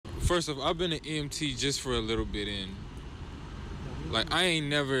First off, I've been an EMT just for a little bit, and like I ain't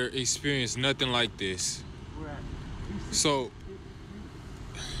never experienced nothing like this. So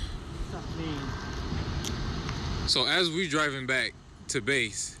as we driving back to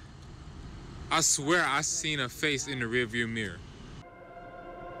base, I swear I seen a face in the rearview mirror.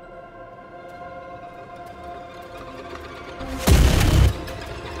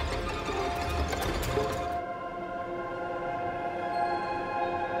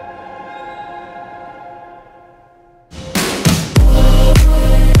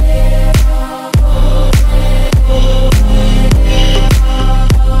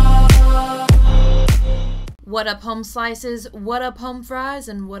 What up, home slices? What up, home fries?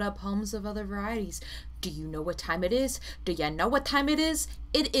 And what up, homes of other varieties? Do you know what time it is? Do ya know what time it is?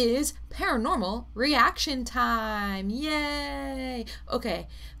 It is paranormal reaction time. Yay! Okay,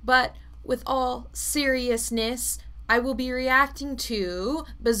 but with all seriousness, I will be reacting to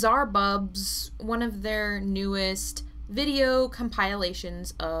Bizarre Bub's, one of their newest video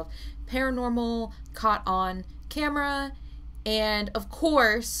compilations of paranormal caught on camera. And of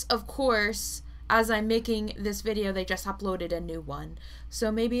course, as I'm making this video, they just uploaded a new one. So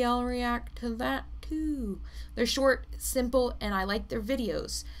maybe I'll react to that too. They're short, simple, and I like their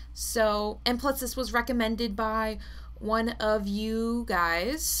videos. So, and plus this was recommended by one of you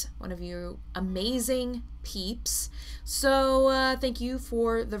guys, one of you amazing peeps. So thank you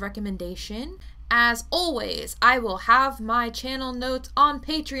for the recommendation. As always, I will have my channel notes on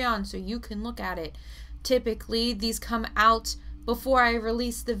Patreon so you can look at it. Typically, these come out before I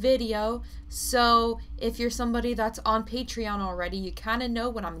release the video, so if you're somebody that's on Patreon already, you kind of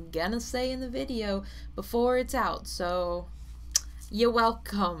know what I'm gonna say in the video before it's out, so you're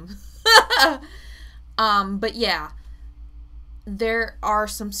welcome. But yeah, there are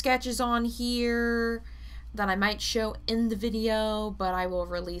some sketches on here that I might show in the video, but I will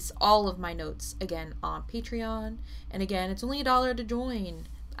release all of my notes again on Patreon, and again, it's only $1 to join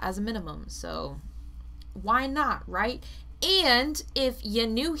as a minimum, so why not, right? And if you're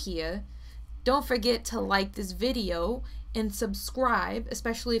new here, don't forget to like this video and subscribe,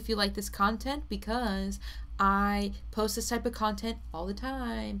 especially if you like this content, because I post this type of content all the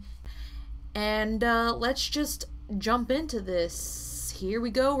time. And let's just jump into this. Here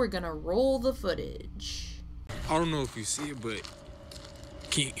we go. We're gonna roll the footage. I don't know if you see it, but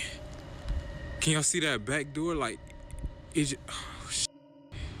can y'all see that back door? Like it just,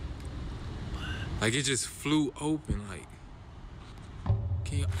 like it just flew open. Like,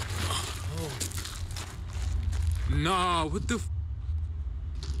 can you, oh. Nah, what the?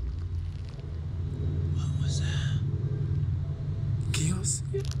 What was that? Can y'all see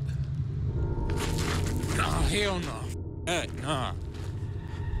it? Nah, hell no. That, nah.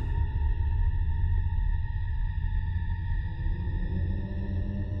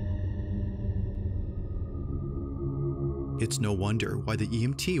 It's no wonder why the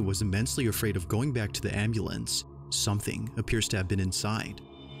EMT was immensely afraid of going back to the ambulance. Something appears to have been inside.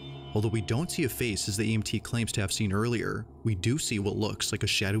 Although we don't see a face as the EMT claims to have seen earlier, we do see what looks like a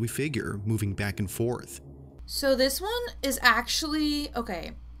shadowy figure moving back and forth. So this one is actually,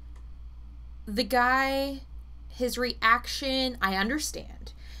 okay, the guy, his reaction, I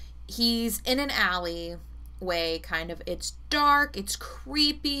understand. He's in an alleyway, kind of. It's dark, it's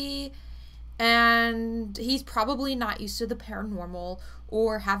creepy, and he's probably not used to the paranormal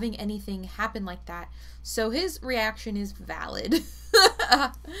or having anything happen like that. So his reaction is valid.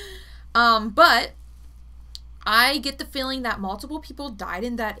 But I get the feeling that multiple people died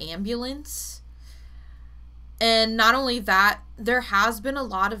in that ambulance. And not only that, there has been a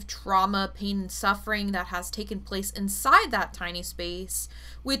lot of trauma, pain, and suffering that has taken place inside that tiny space,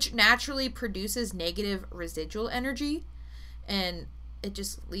 which naturally produces negative residual energy. And it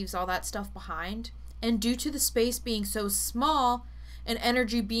just leaves all that stuff behind. And due to the space being so small and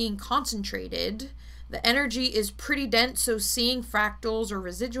energy being concentrated, the energy is pretty dense, so seeing fractals or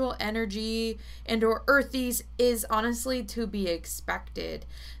residual energy and or earthies is honestly to be expected.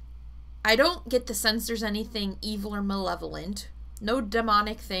 I don't get the sense there's anything evil or malevolent. No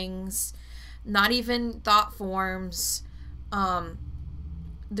demonic things. Not even thought forms.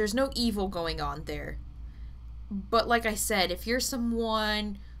 There's no evil going on there. But like I said, if you're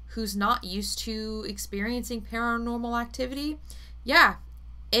someone who's not used to experiencing paranormal activity, yeah,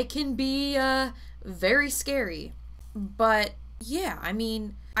 it can be very scary. But yeah, I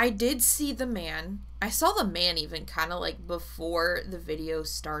mean, I did see the man. I saw the man even kind of like before the video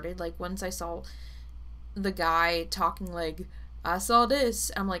started. Like once I saw the guy talking like, I saw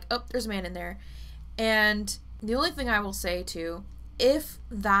this, I'm like, oh, there's a man in there. And the only thing I will say too, if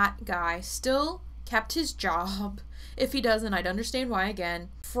that guy still kept his job. If he doesn't, I'd understand why again.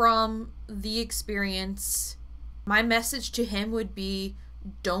 From the experience, my message to him would be,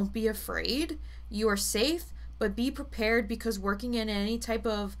 don't be afraid. You are safe, but be prepared, because working in any type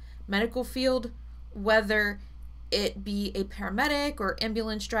of medical field, whether it be a paramedic or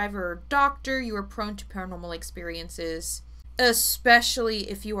ambulance driver or doctor, you are prone to paranormal experiences,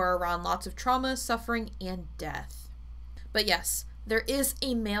 especially if you are around lots of trauma, suffering, and death. But yes, there is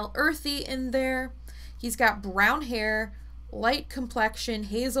a male earthy in there. He's got brown hair, light complexion,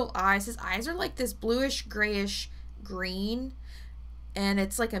 hazel eyes. His eyes are like this bluish, grayish green, and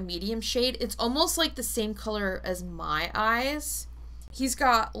it's like a medium shade. It's almost like the same color as my eyes. He's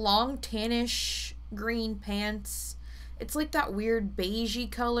got long tannish green pants. It's like that weird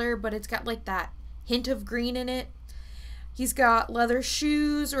beigey color, but it's got like that hint of green in it. He's got leather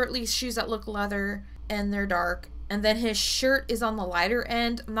shoes, or at least shoes that look leather, and they're dark. And then his shirt is on the lighter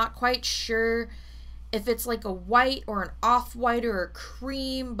end. I'm not quite sure if it's like a white or an off-white or a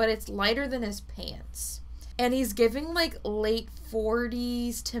cream, but it's lighter than his pants. And he's giving like late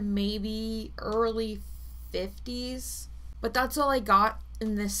 40s to maybe early 50s. But that's all I got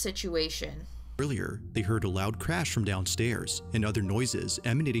in this situation. Earlier, they heard a loud crash from downstairs and other noises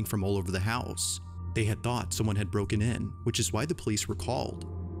emanating from all over the house. They had thought someone had broken in, which is why the police were called.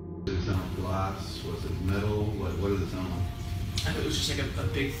 Did it sound like glass? Was it metal? What did it sound like? I thought it was just like a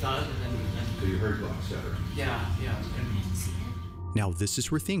big thud, and then So you heard glass shattering? yeah. Now this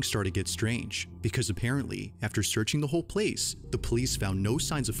is where things start to get strange, because apparently, after searching the whole place, the police found no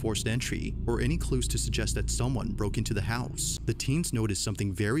signs of forced entry or any clues to suggest that someone broke into the house. The teens noticed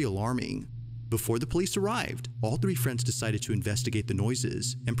something very alarming. Before the police arrived, all three friends decided to investigate the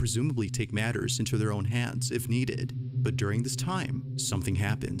noises and presumably take matters into their own hands if needed. But during this time, something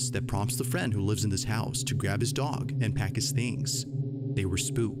happens that prompts the friend who lives in this house to grab his dog and pack his things. They were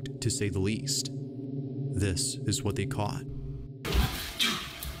spooked, to say the least. This is what they caught.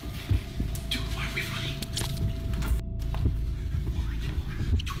 Dude, why are we running?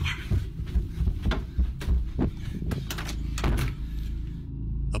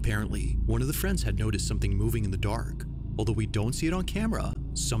 Apparently, one of the friends had noticed something moving in the dark. Although we don't see it on camera,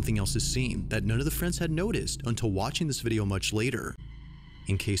 something else is seen that none of the friends had noticed until watching this video much later.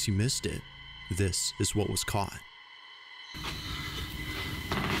 In case you missed it, this is what was caught.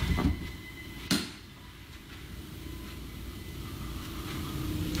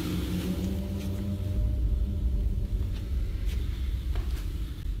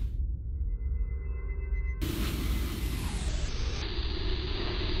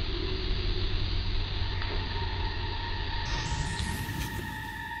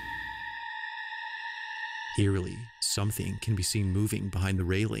 Eerily, something can be seen moving behind the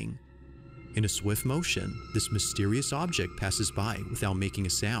railing. In a swift motion, this mysterious object passes by without making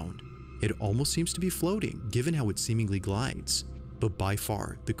a sound. It almost seems to be floating, given how it seemingly glides. But by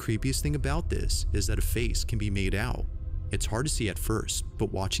far, the creepiest thing about this is that a face can be made out. It's hard to see at first,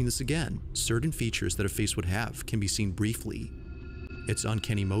 but watching this again, certain features that a face would have can be seen briefly. Its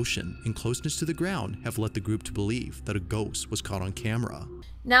uncanny motion and closeness to the ground have led the group to believe that a ghost was caught on camera.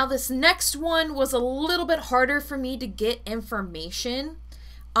 Now this next one was a little bit harder for me to get information.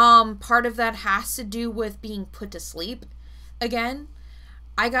 Part of that has to do with being put to sleep. Again,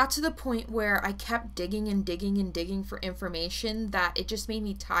 I got to the point where I kept digging and digging and digging for information that it just made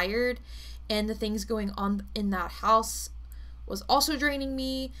me tired, and the things going on in that house was also draining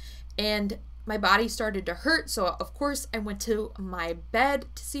me, and my body started to hurt. So of course I went to my bed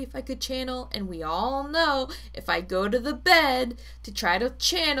to see if I could channel, and we all know if I go to the bed to try to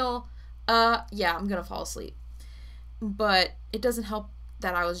channel, yeah, I'm gonna fall asleep. But it doesn't help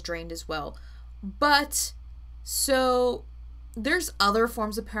that I was drained as well. But so there's other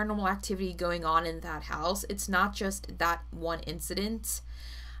forms of paranormal activity going on in that house. It's not just that one incident.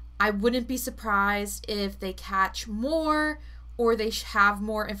 I wouldn't be surprised if they catch more, or they have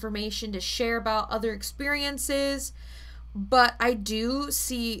more information to share about other experiences. But I do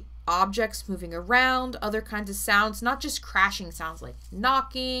see objects moving around, other kinds of sounds, not just crashing sounds like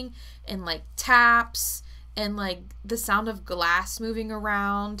knocking and like taps and like the sound of glass moving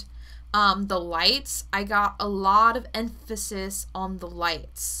around. The lights, I got a lot of emphasis on the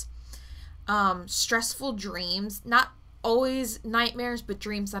lights. Stressful dreams, not always nightmares, but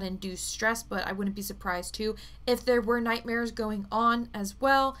dreams that induce stress, but I wouldn't be surprised too if there were nightmares going on as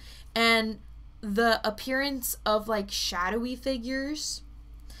well. And the appearance of like shadowy figures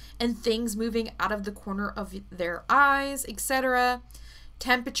and things moving out of the corner of their eyes, etc.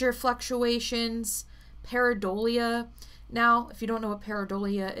 Temperature fluctuations, pareidolia. Now, if you don't know what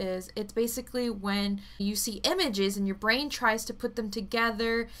pareidolia is, it's basically when you see images and your brain tries to put them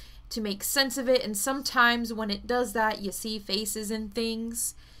together to make sense of it. And sometimes when it does that, you see faces and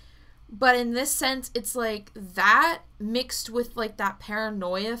things. But in this sense, it's like that mixed with like that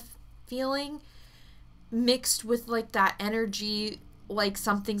paranoia feeling, mixed with like that energy, like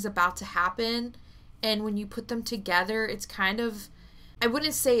something's about to happen. And when you put them together, it's kind of, I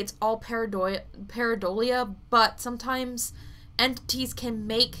wouldn't say it's all pareidolia, but sometimes entities can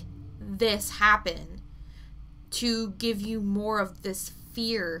make this happen to give you more of this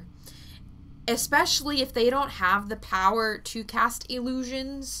fear, especially if they don't have the power to cast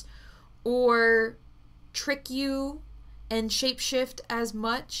illusions or trick you and shapeshift as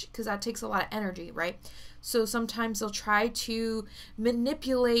much, because that takes a lot of energy, right? So sometimes they'll try to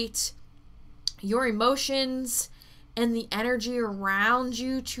manipulate your emotions and the energy around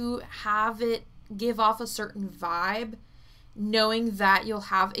you to have it give off a certain vibe, knowing that you'll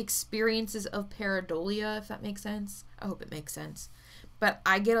have experiences of pareidolia, if that makes sense. I hope it makes sense. But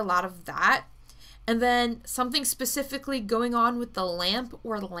I get a lot of that. And then something specifically going on with the lamp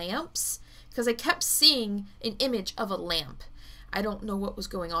or lamps, because I kept seeing an image of a lamp. I don't know what was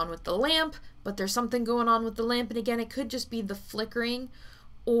going on with the lamp, but there's something going on with the lamp. And again, it could just be the flickering,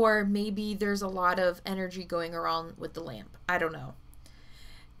 or maybe there's a lot of energy going around with the lamp. I don't know.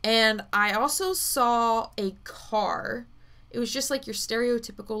 And I also saw a car. It was just like your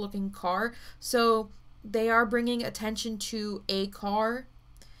stereotypical looking car. So they are bringing attention to a car.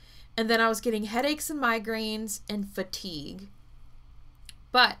 And then I was getting headaches and migraines and fatigue.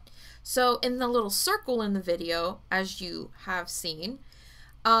 But, so in the little circle in the video, as you have seen,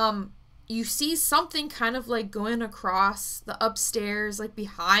 you see something kind of like going across the upstairs, like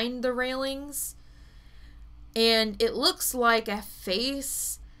behind the railings. And it looks like a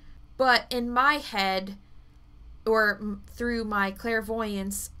face, but in my head, or through my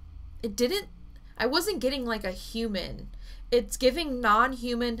clairvoyance, I wasn't getting like a human. It's giving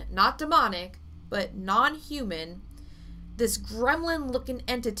non-human, not demonic, but non-human, this gremlin-looking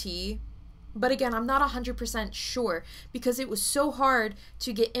entity. But again, I'm not 100% sure because it was so hard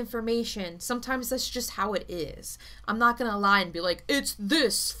to get information. Sometimes that's just how it is. I'm not going to lie and be like, it's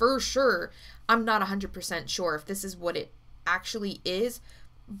this for sure. I'm not 100% sure if this is what it actually is,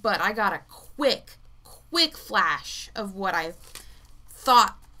 but I got a quick flash of what I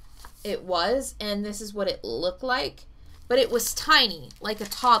thought it was, and this is what it looked like. But it was tiny, like a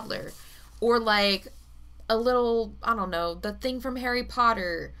toddler, or like a little, I don't know, the thing from Harry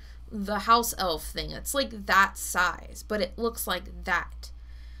Potter, the house elf thing. It's like that size, but it looks like that.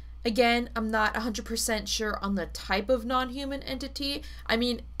 Again, I'm not 100% sure on the type of non-human entity. I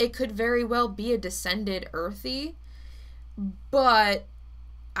mean, it could very well be a descended earthy, but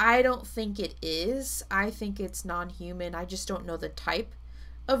I don't think it is. I think it's non-human. I just don't know the type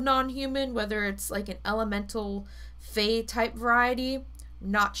of non-human, whether it's like an elemental fae type variety.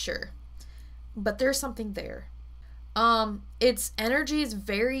 Not sure, but there's something there. Its energy is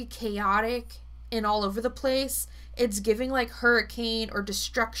very chaotic and all over the place. It's giving like hurricane or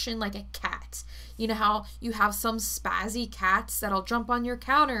destruction, like a cat. You know how you have some spazzy cats that'll jump on your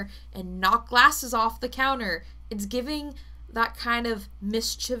counter and knock glasses off the counter? It's giving that kind of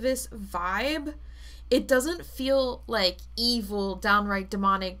mischievous vibe. It doesn't feel like evil, downright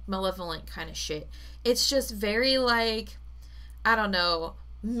demonic, malevolent kind of shit. It's just very like, I don't know,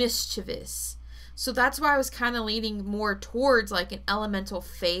 mischievous. So that's why I was kind of leaning more towards like an elemental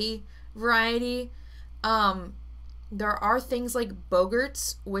fae variety. There are things like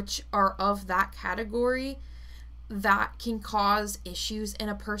boggarts, which are of that category, that can cause issues in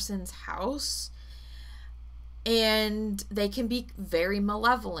a person's house. And they can be very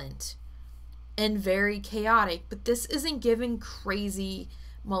malevolent and very chaotic. But this isn't giving crazy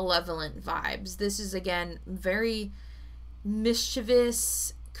malevolent vibes. This is, again, very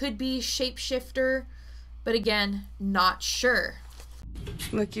mischievous. Could be shapeshifter. But again, not sure.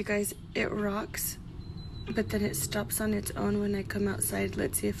 Look, you guys, it rocks. But then it stops on its own when I come outside.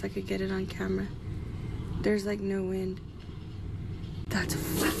 Let's see if I could get it on camera. There's like no wind. That's...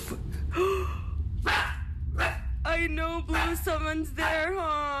 I know, Blue, someone's there,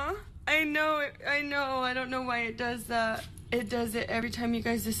 huh? I know it. I know. I don't know why it does that. It does it every time, you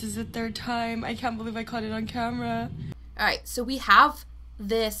guys. This is the third time. I can't believe I caught it on camera. Alright, so we have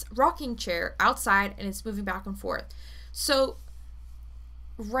this rocking chair outside and it's moving back and forth. So,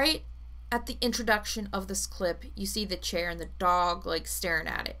 right at the introduction of this clip, you see the chair and the dog like staring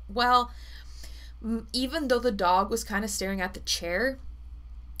at it. Well, even though the dog was kind of staring at the chair,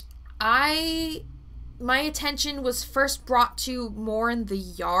 my attention was first brought to more in the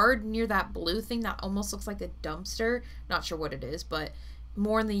yard near that blue thing that almost looks like a dumpster. Not sure what it is, but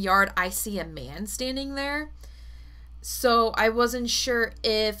more in the yard, I see a man standing there. So I wasn't sure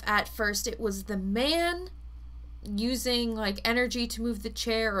if at first it was the man using like energy to move the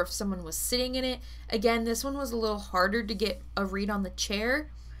chair or if someone was sitting in it. Again, this one was a little harder to get a read on the chair,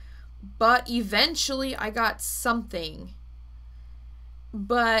 but eventually I got something.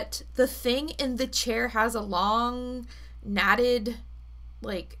 But the thing in the chair has a long natted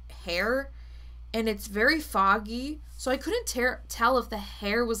like hair, and it's very foggy, so I couldn't tell if the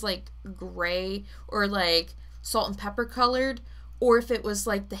hair was like gray or like salt and pepper colored, or if it was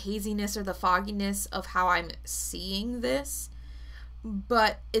like the haziness or the fogginess of how I'm seeing this.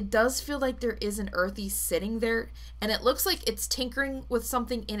 But it does feel like there is an earthy sitting there, and it looks like it's tinkering with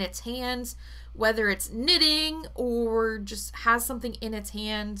something in its hands, whether it's knitting or just has something in its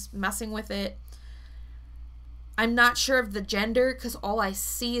hands messing with it. I'm not sure of the gender because all I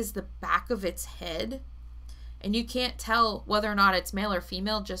see is the back of its head, and you can't tell whether or not it's male or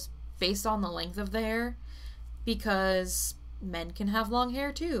female just based on the length of the hair, because men can have long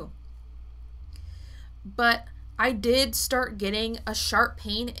hair too. But I did start getting a sharp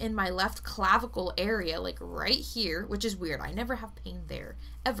pain in my left clavicle area, like right here, which is weird. I never have pain there,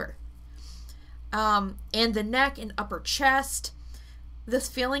 ever. And the neck and upper chest. This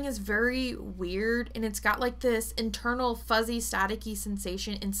feeling is very weird, and it's got like this internal fuzzy, staticky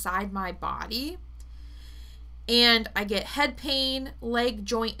sensation inside my body. And I get head pain, leg,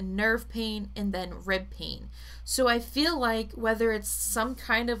 joint, and nerve pain, and then rib pain. So I feel like whether it's some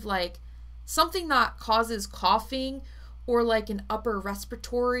kind of like something that causes coughing, or like an upper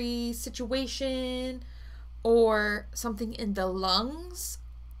respiratory situation, or something in the lungs,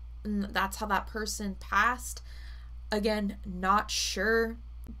 and that's how that person passed. Again, not sure,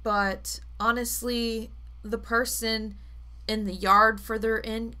 but honestly, the person in the yard further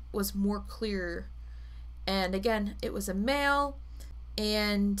in was more clear. And again, it was a male,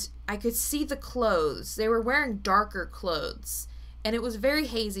 and I could see the clothes. They were wearing darker clothes, and it was very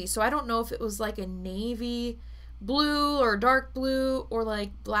hazy, so I don't know if it was like a navy blue or dark blue or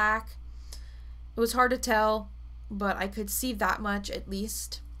like black. It was hard to tell, but I could see that much at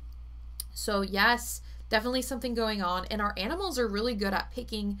least. So yes, definitely something going on, and our animals are really good at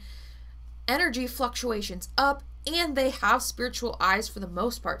picking energy fluctuations up, and they have spiritual eyes for the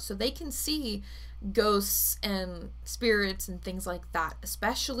most part, so they can see ghosts and spirits and things like that,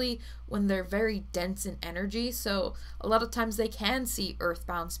 especially when they're very dense in energy. So a lot of times they can see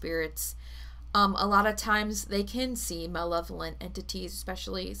earthbound spirits. A lot of times they can see malevolent entities,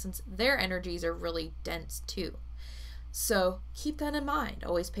 especially since their energies are really dense too. So keep that in mind.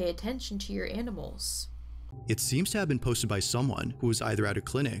 Always pay attention to your animals. It seems to have been posted by someone who was either at a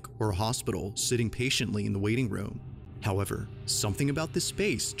clinic or a hospital sitting patiently in the waiting room. However, something about this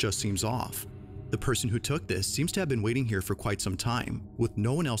space just seems off. The person who took this seems to have been waiting here for quite some time, with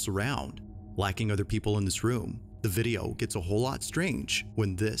no one else around. Lacking other people in this room, the video gets a whole lot strange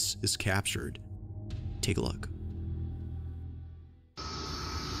when this is captured. Take a look.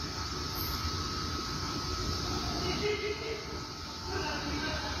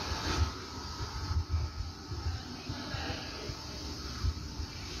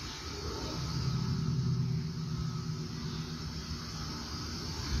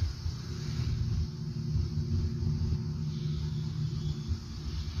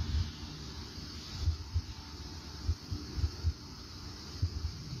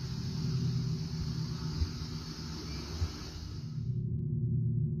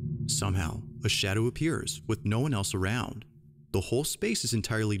 Somehow, a shadow appears with no one else around. The whole space is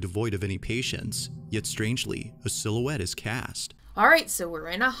entirely devoid of any patients, yet strangely, a silhouette is cast. Alright, so we're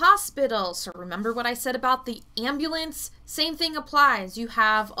in a hospital. So remember what I said about the ambulance? Same thing applies. You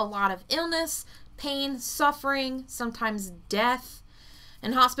have a lot of illness, pain, suffering, sometimes death.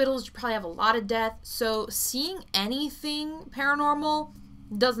 In hospitals, you probably have a lot of death. So seeing anything paranormal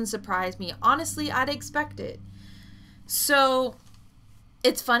doesn't surprise me. Honestly, I'd expect it. So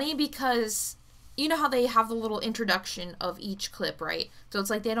it's funny because you know how they have the little introduction of each clip, right? So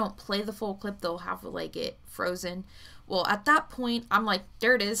it's like they don't play the full clip, they'll have like it frozen. Well, at that point, I'm like,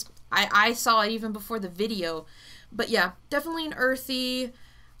 there it is. I saw it even before the video. But yeah, definitely an earthy.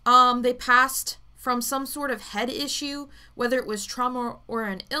 They passed from some sort of head issue, whether it was trauma or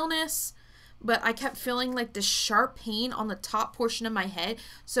an illness. But I kept feeling like this sharp pain on the top portion of my head.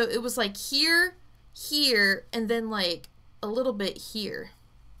 So it was like here, and then like a little bit here.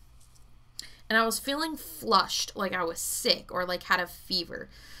 And I was feeling flushed, like I was sick or like had a fever.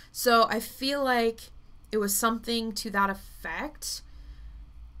 So I feel like it was something to that effect.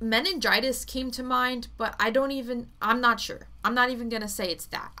 Meningitis came to mind, but I'm not sure. I'm not even gonna say it's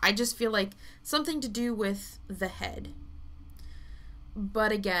that. I just feel like something to do with the head.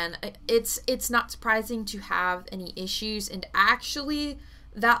 But again, it's not surprising to have any issues, and actually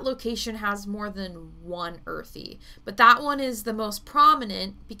that location has more than one earthy, but that one is the most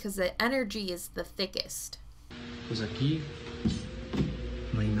prominent because the energy is the thickest. Pues aquí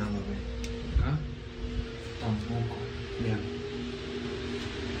no hay nada, güey. Acá tampoco. Vean.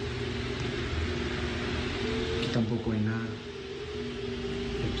 Aquí tampoco hay nada.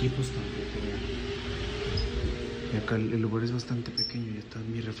 Y aquí pues tampoco, vean. Y acá el lugar es bastante pequeño y está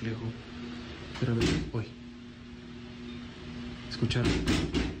mi reflejo. Pero a ver, uy. ¿Escucharon?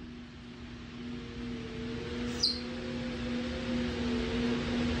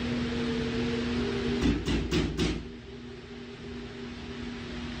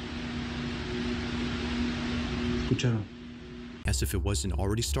 ¿Escucharon? As if it wasn't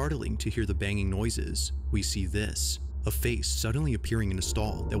already startling to hear the banging noises, we see this, a face suddenly appearing in a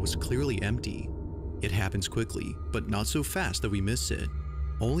stall that was clearly empty. It happens quickly, but not so fast that we miss it.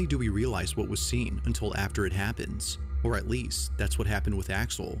 Only do we realize what was seen until after it happens. Or at least, that's what happened with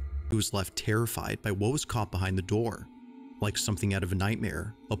Axel, who was left terrified by what was caught behind the door. Like something out of a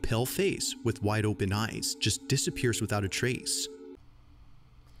nightmare, a pale face with wide open eyes just disappears without a trace.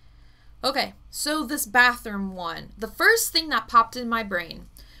 Okay, so this bathroom one. The first thing that popped in my brain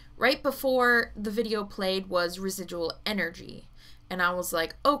right before the video played was residual energy. And I was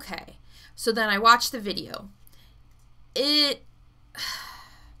like, okay. So then I watched the video. It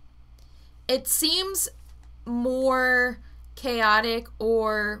seems more chaotic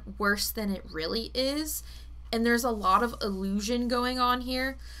or worse than it really is. And there's a lot of illusion going on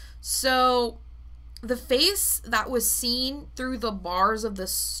here. So the face that was seen through the bars of the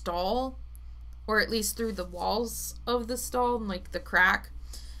stall, or at least through the walls of the stall and like the crack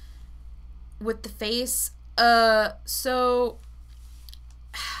with the face, so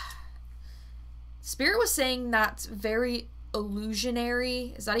Spirit was saying that's very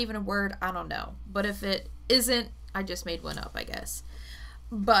illusionary. Is that even a word? I don't know. But if it isn't, I just made one up, I guess.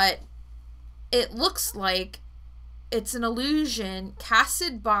 But it looks like it's an illusion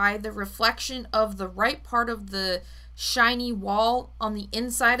casted by the reflection of the right part of the shiny wall on the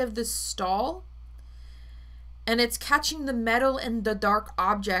inside of the stall. And it's catching the metal and the dark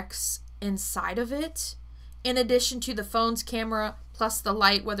objects inside of it, in addition to the phone's camera, plus the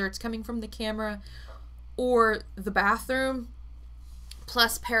light, whether it's coming from the camera or the bathroom,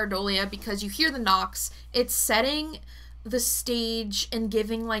 plus pareidolia, because you hear the knocks. It's setting the stage and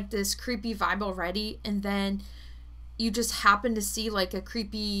giving like this creepy vibe already, and then you just happen to see like a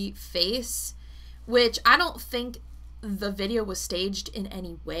creepy face, which I don't think the video was staged in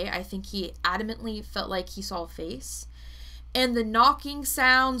any way. I think he adamantly felt like he saw a face. And the knocking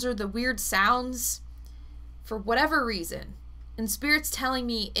sounds or the weird sounds, for whatever reason, and Spirit's telling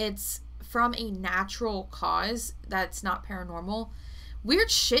me it's from a natural cause that's not paranormal.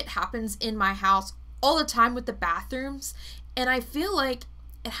 Weird shit happens in my house all the time with the bathrooms, and I feel like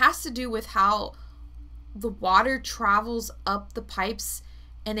it has to do with how the water travels up the pipes,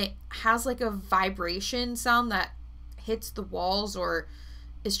 and it has like a vibration sound that hits the walls or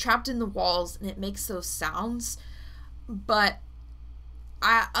is trapped in the walls, and it makes those sounds. But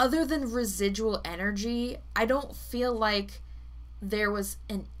other than residual energy, I don't feel like there was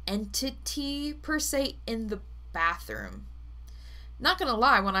an entity per se in the bathroom. Not gonna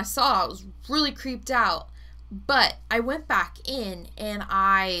lie, when I saw it, I was really creeped out. But I went back in and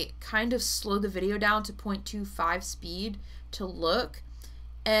I kind of slowed the video down to 0.25 speed to look.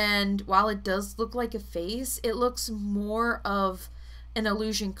 And while it does look like a face, it looks more of an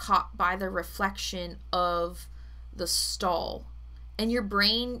illusion caught by the reflection of the stall. And your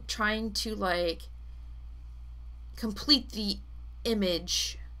brain trying to like complete the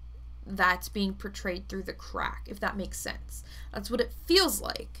image that's being portrayed through the crack, if that makes sense. That's what it feels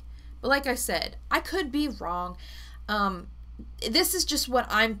like. But like I said, I could be wrong. This is just what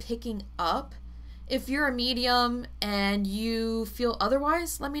I'm picking up. If you're a medium and you feel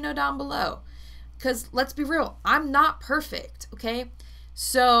otherwise, let me know down below. Because let's be real, I'm not perfect, okay?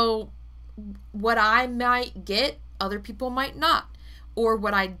 So what I might get, other people might not. Or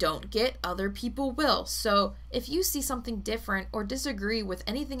what I don't get, other people will. So if you see something different or disagree with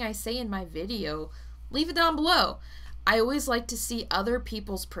anything I say in my video, leave it down below. I always like to see other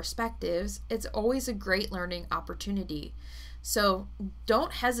people's perspectives. It's always a great learning opportunity. So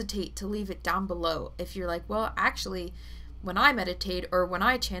don't hesitate to leave it down below if you're like, well, actually, when I meditate or when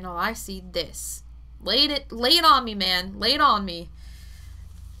I channel, I see this. Lay it on me, man. Lay it on me.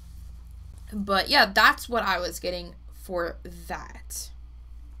 But yeah, that's what I was getting for that.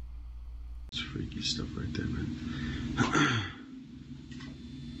 It's freaky stuff right there, man.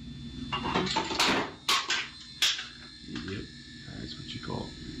 Yep, that's what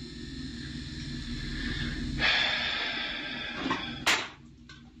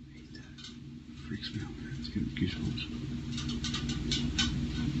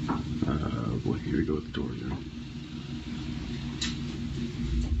boy, here we go with the door now.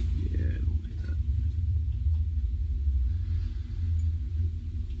 Yeah, I don't like that.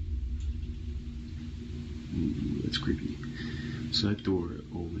 That's creepy. So that door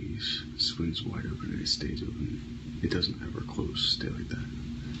always swings wide open and it stays open. It doesn't ever close, stay like that.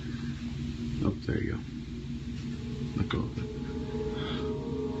 Oh, there you go. Let go of it.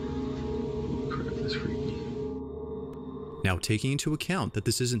 Oh crap, that's freaky. Now, taking into account that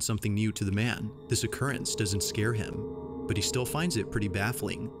this isn't something new to the man, this occurrence doesn't scare him, but he still finds it pretty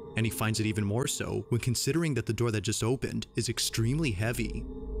baffling, and he finds it even more so when considering that the door that just opened is extremely heavy.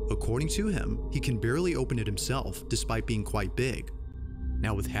 According to him, he can barely open it himself despite being quite big.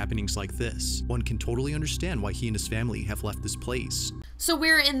 Now, with happenings like this, one can totally understand why he and his family have left this place. So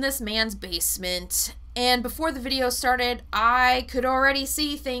we're in this man's basement, and before the video started, I could already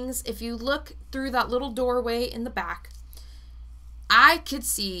see things. If you look through that little doorway in the back, I could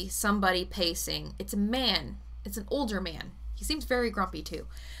see somebody pacing. It's a man. It's an older man. He seems very grumpy too.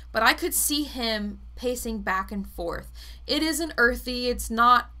 But I could see him pacing back and forth. It isn't earthy. It's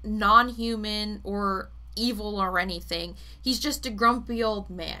not non-human or evil or anything. He's just a grumpy old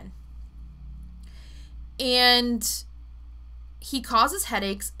man. And he causes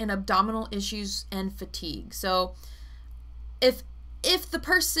headaches and abdominal issues and fatigue. So if the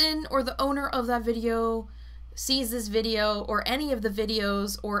person or the owner of that video sees this video or any of the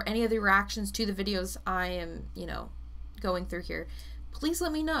videos or any of the reactions to the videos I am, going through here, please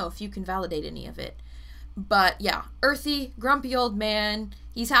let me know if you can validate any of it. But yeah, earthy, grumpy old man.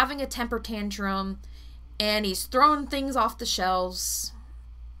 He's having a temper tantrum and he's throwing things off the shelves.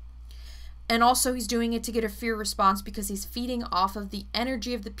 And also he's doing it to get a fear response because he's feeding off of the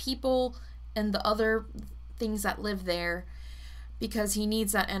energy of the people and the other things that live there because he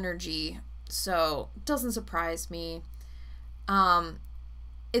needs that energy. So it doesn't surprise me.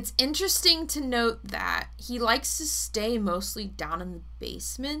 It's interesting to note that he likes to stay mostly down in the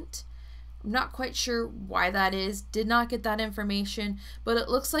basement. I'm not quite sure why that is. Did not get that information, but it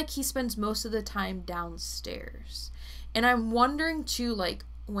looks like he spends most of the time downstairs. And I'm wondering too, like,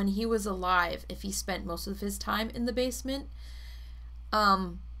 when he was alive, if he spent most of his time in the basement,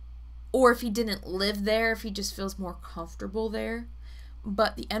 or if he didn't live there, if he just feels more comfortable there.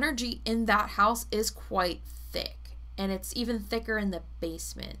 But the energy in that house is quite thick, and it's even thicker in the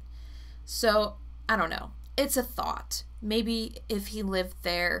basement. So I don't know, it's a thought. Maybe if he lived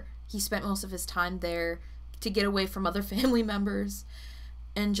there, he spent most of his time there to get away from other family members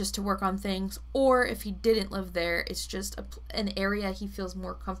and just to work on things. Or if he didn't live there, it's just an area he feels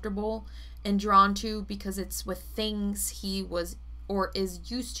more comfortable and drawn to because it's with things he was or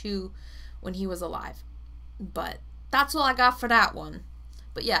is used to when he was alive. But that's all I got for that one.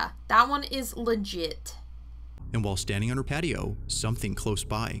 But yeah, that one is legit. And while standing on her patio, something close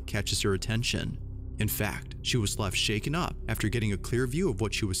by catches her attention. In fact, she was left shaken up after getting a clear view of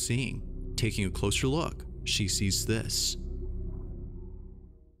what she was seeing. Taking a closer look, she sees this.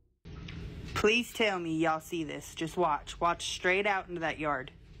 Please tell me y'all see this. Just watch. Watch straight out into that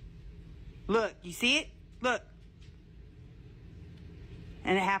yard. Look, you see it? Look.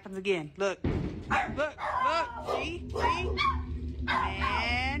 And it happens again. Look. Look. See?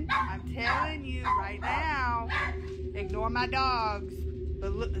 Man, I'm telling you right now. Ignore my dogs.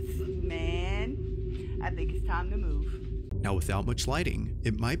 But look, man, I think it's time to move. Now, without much lighting,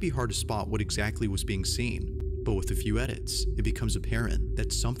 it might be hard to spot what exactly was being seen. But with a few edits, it becomes apparent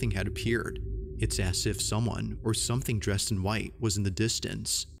that something had appeared. It's as if someone or something dressed in white was in the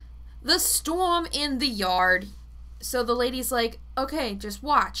distance. The storm in the yard. So the lady's like, okay, just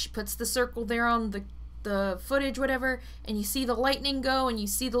watch. Puts the circle there on the footage, whatever, and you see the lightning go and you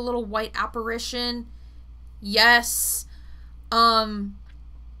see the little white apparition. Yes.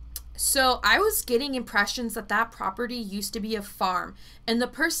 So I was getting impressions that that property used to be a farm, and the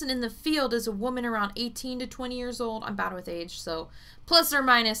person in the field is a woman around 18 to 20 years old. I'm bad with age, so plus or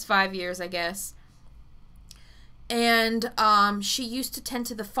minus 5 years, I guess. And she used to tend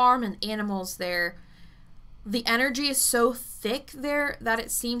to the farm and animals there. The energy is so thick there that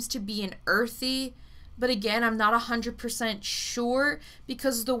it seems to be an earthy, but again, I'm not 100% sure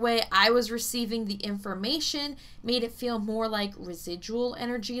because the way I was receiving the information made it feel more like residual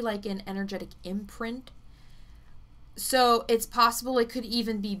energy, like an energetic imprint. So it's possible it could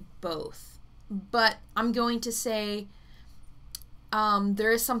even be both. But I'm going to say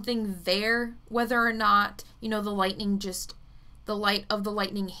there is something there, whether or not, the lightning the light of the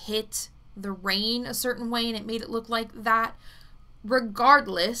lightning hit the rain a certain way and it made it look like that.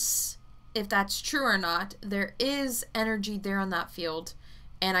 Regardless, if that's true or not, there is energy there on that field,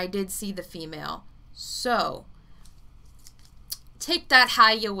 and I did see the female. So take that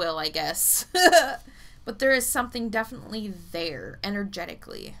how you will, I guess. But there is something definitely there,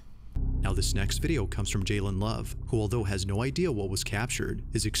 energetically. Now this next video comes from Jalen Love, who although has no idea what was captured,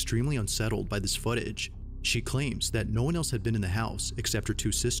 is extremely unsettled by this footage. She claims that no one else had been in the house except her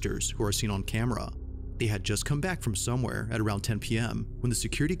two sisters, who are seen on camera. They had just come back from somewhere at around 10 p.m. when the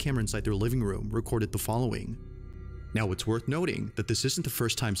security camera inside their living room recorded the following. Now it's worth noting that this isn't the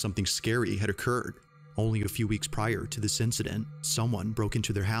first time something scary had occurred. Only a few weeks prior to this incident, someone broke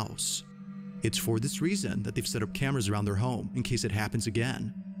into their house. It's for this reason that they've set up cameras around their home in case it happens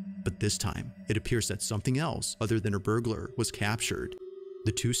again. But this time, it appears that something else other than a burglar was captured.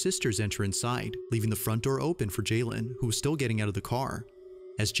 The two sisters enter inside, leaving the front door open for Jalen, who was still getting out of the car.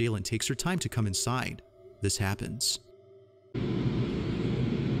 As Jalen takes her time to come inside, this happens.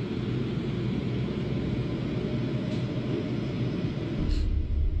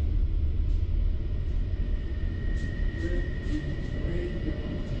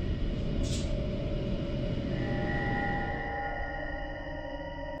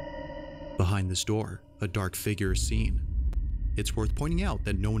 Behind this door, a dark figure is seen. It's worth pointing out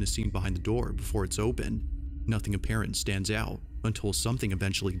that no one is seen behind the door before it's open. Nothing apparent stands out until something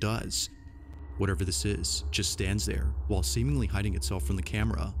eventually does. Whatever this is just stands there while seemingly hiding itself from the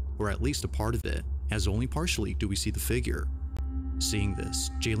camera, or at least a part of it, as only partially do we see the figure. Seeing this,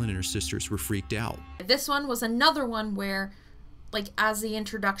 Jalen and her sisters were freaked out. This one was another one where, like, as the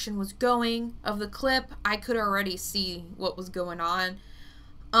introduction was going of the clip, I could already see what was going on.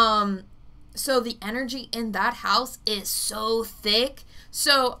 So the energy in that house is so thick.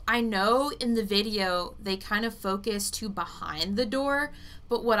 So I know in the video they kind of focused to behind the door,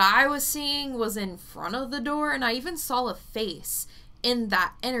 but what I was seeing was in front of the door, and I even saw a face in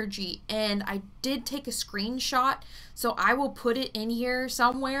that energy, and I did take a screenshot, so I will put it in here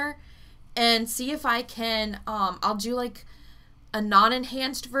somewhere and see if I can, I'll do like a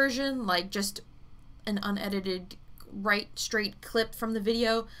non-enhanced version, like just an unedited right straight clip from the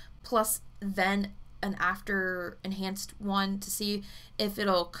video, plus then an after enhanced one to see if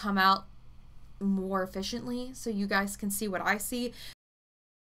it'll come out more efficiently so you guys can see what I see.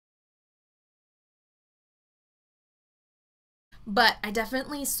 But I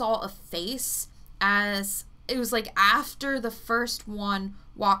definitely saw a face, as it was like after the first one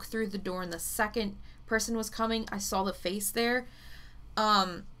walked through the door and the second person was coming, I saw the face there.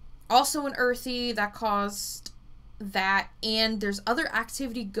 Also an earthy that caused that, and there's other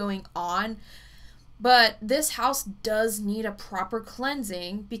activity going on, but this house does need a proper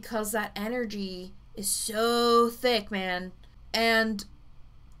cleansing because that energy is so thick, man. And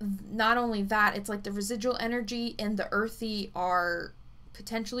not only that, it's like the residual energy and the earthy are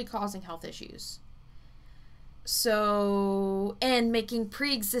potentially causing health issues, so, and making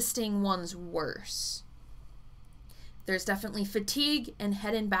pre-existing ones worse. There's definitely fatigue and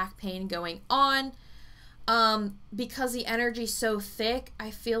head and back pain going on. Because the energy's so thick, I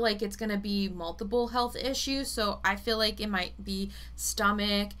feel like it's gonna be multiple health issues. So I feel like it might be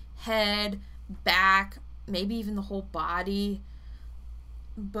stomach, head, back, maybe even the whole body.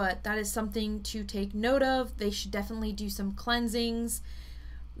 But that is something to take note of. They should definitely do some cleansings.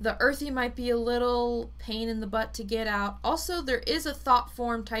 The earthy might be a little pain in the butt to get out. Also, there is a thought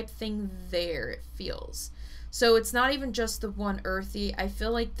form type thing there, it feels. So it's not even just the one earthy. I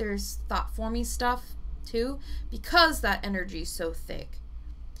feel like there's thought forming stuff too, because that energy is so thick.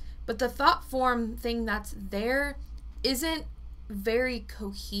 But the thought form thing that's there isn't very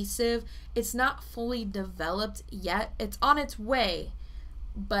cohesive. It's not fully developed yet. It's on its way,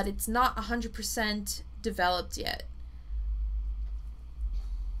 but it's not 100% developed yet.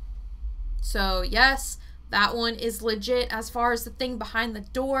 So yes, that one is legit. As far as the thing behind the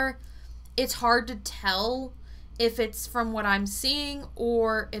door, it's hard to tell if it's from what I'm seeing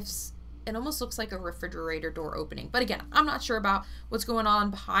or if it almost looks like a refrigerator door opening. But again, I'm not sure about what's going on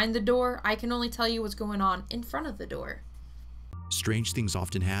behind the door. I can only tell you what's going on in front of the door. Strange things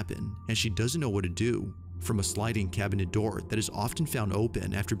often happen, and she doesn't know what to do. From a sliding cabinet door that is often found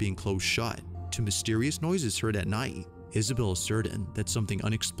open after being closed shut, to mysterious noises heard at night, Isabel is certain that something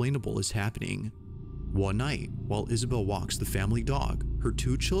unexplainable is happening. One night, while Isabel walks the family dog, her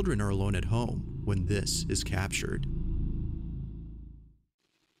two children are alone at home when this is captured.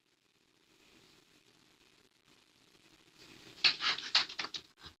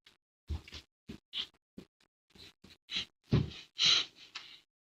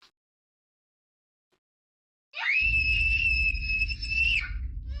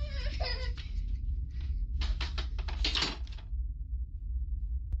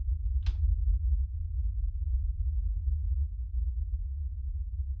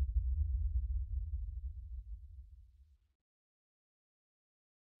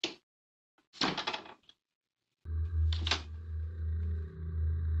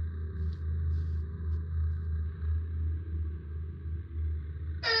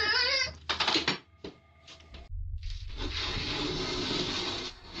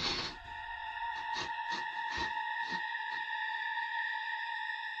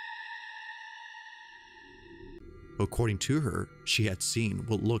 According to her, she had seen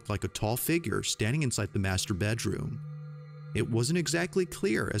what looked like a tall figure standing inside the master bedroom. It wasn't exactly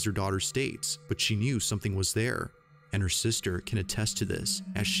clear as her daughter states, but she knew something was there, and her sister can attest to this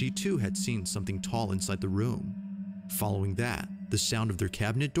as she too had seen something tall inside the room. Following that, the sound of their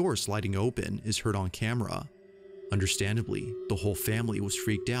cabinet door sliding open is heard on camera. Understandably, the whole family was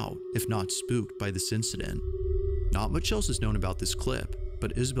freaked out, if not spooked, by this incident. Not much else is known about this clip,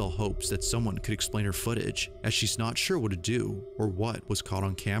 but Isabel hopes that someone could explain her footage, as she's not sure what to do or what was caught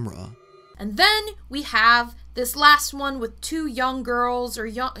on camera. And then we have this last one with two young girls or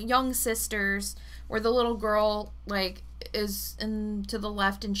young sisters, where the little girl like is to the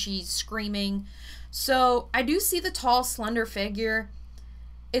left and she's screaming. So I do see the tall, slender figure.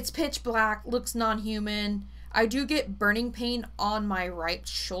 It's pitch black, looks non-human. I do get burning pain on my right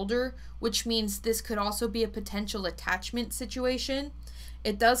shoulder, which means this could also be a potential attachment situation.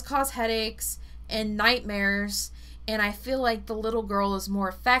 It does cause headaches and nightmares, and I feel like the little girl is more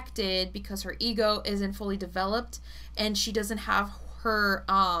affected because her ego isn't fully developed and she doesn't have her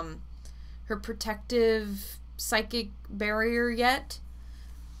her protective psychic barrier yet.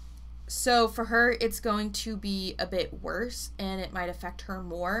 So for her, it's going to be a bit worse and it might affect her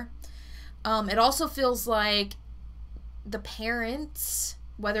more. It also feels like the parents,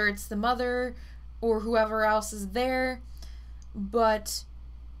 whether it's the mother or whoever else is there, but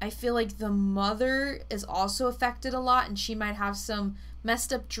I feel like the mother is also affected a lot and she might have some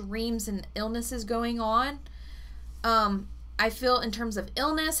messed up dreams and illnesses going on. I feel in terms of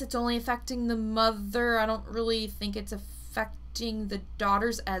illness, it's only affecting the mother. I don't really think it's affecting the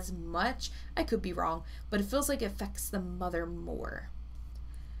daughters as much. I could be wrong, but it feels like it affects the mother more.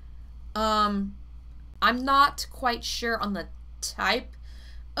 I'm not quite sure on the type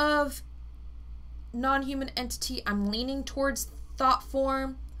of non-human entity. I'm leaning towards thought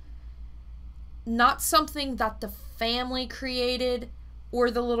form. Not something that the family created or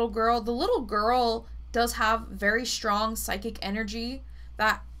the little girl. The little girl does have very strong psychic energy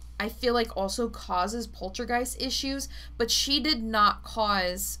that I feel like also causes poltergeist issues, but she did not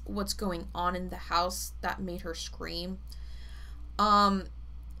cause what's going on in the house that made her scream.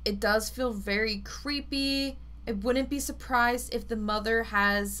 It does feel very creepy. I wouldn't be surprised if the mother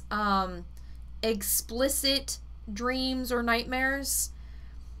has explicit dreams or nightmares.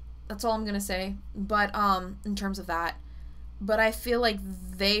 That's all I'm gonna say. But in terms of that, but I feel like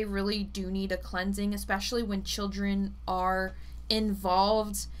they really do need a cleansing, especially when children are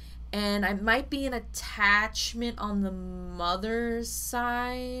involved, and I might be an attachment on the mother's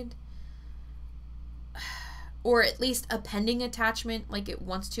side, or at least a pending attachment, like it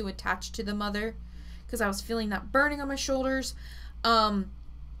wants to attach to the mother, because I was feeling that burning on my shoulders. But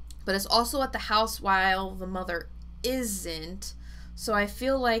it's also at the house while the mother isn't, so I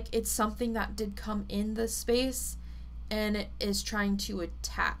feel like it's something that did come in the space and it is trying to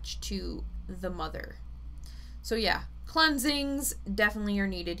attach to the mother. So yeah, cleansings definitely are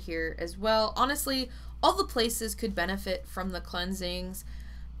needed here as well. Honestly, all the places could benefit from the cleansings,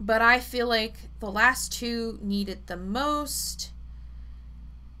 but I feel like the last two need it the most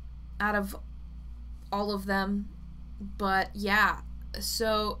out of all of them. But yeah,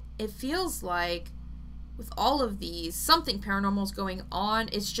 so it feels like with all of these, something paranormal is going on.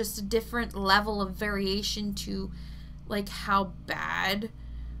 It's just a different level of variation to like how bad.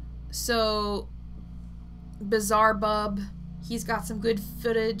 So Bizarre Bub, he's got some good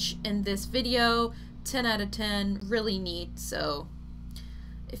footage in this video. 10 out of 10, really neat. So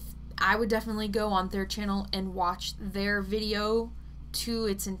if I would definitely go on their channel and watch their video to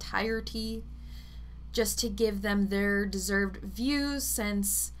its entirety, just to give them their deserved views,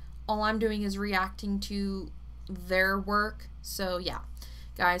 since all I'm doing is reacting to their work. So yeah,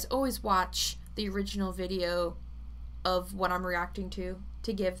 guys, always watch the original video of what I'm reacting to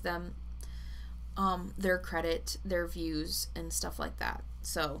give them their credit, their views, and stuff like that.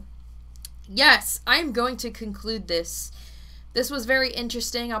 So yes, I'm going to conclude this. This was very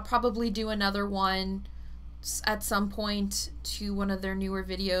interesting. I'll probably do another one at some point to one of their newer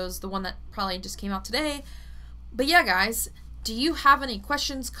videos, the one that probably just came out today. But yeah, guys, do you have any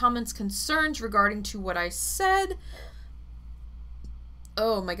questions, comments, concerns regarding to what I said?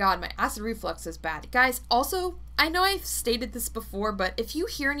 Oh my god, my acid reflux is bad. Guys, also, I know I've stated this before, but if you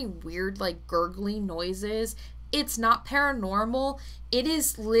hear any weird, like, gurgling noises, it's not paranormal. It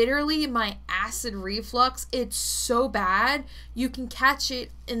is literally my acid reflux. It's so bad, you can catch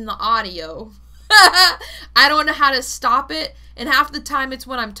it in the audio. I don't know how to stop it, and half the time it's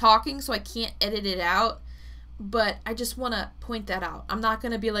when I'm talking, so I can't edit it out. But I just want to point that out. I'm not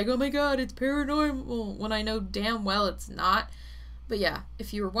going to be like, oh my god, it's paranormal, when I know damn well it's not. But yeah,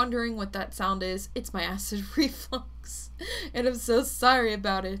 if you were wondering what that sound is, it's my acid reflux. And I'm so sorry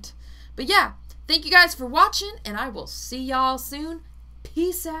about it. But yeah, thank you guys for watching, and I will see y'all soon.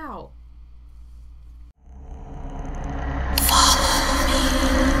 Peace out.